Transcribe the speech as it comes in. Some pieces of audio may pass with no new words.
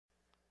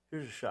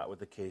Here's a shot with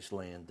the case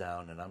laying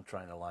down, and I'm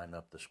trying to line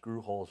up the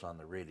screw holes on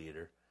the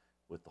radiator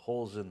with the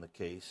holes in the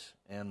case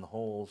and the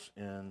holes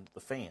in the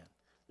fan.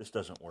 This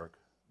doesn't work.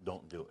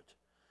 Don't do it.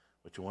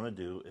 What you want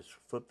to do is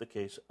flip the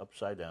case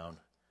upside down.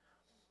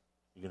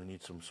 You're going to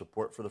need some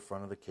support for the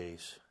front of the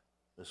case.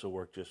 This will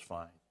work just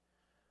fine.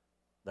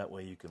 That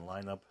way you can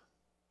line up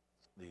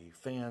the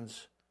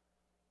fans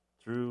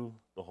through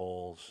the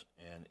holes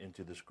and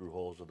into the screw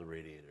holes of the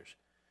radiators.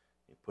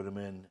 You put them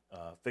in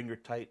finger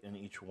tight in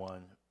each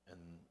one, and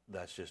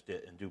that's just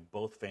it. And do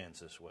both fans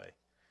this way.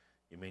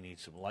 You may need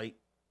some light,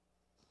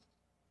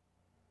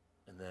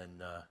 and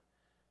then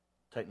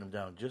tighten them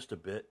down just a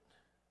bit.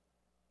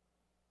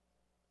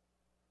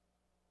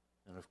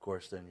 And of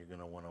course, then you're going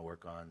to want to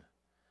work on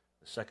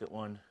the second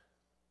one.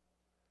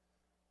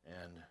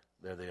 And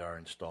there they are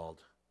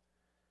installed,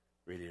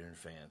 radiator and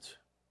fans.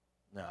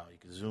 Now, you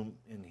can zoom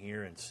in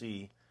here and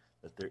see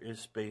that there is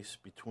space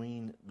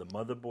between the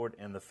motherboard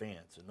and the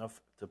fans,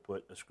 enough to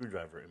put a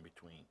screwdriver in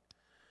between.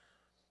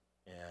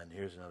 And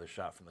here's another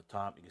shot from the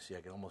top. You can see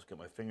I can almost get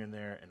my finger in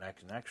there, and I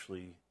can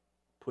actually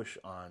push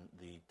on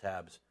the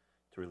tabs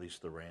to release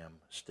the RAM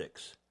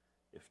sticks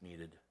if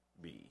needed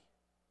be.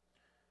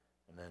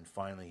 And then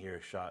finally here,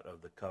 a shot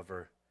of the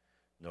cover,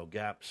 no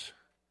gaps,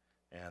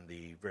 and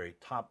the very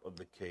top of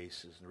the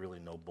case is really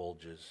no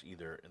bulges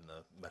either in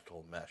the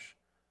metal mesh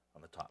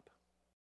on the top.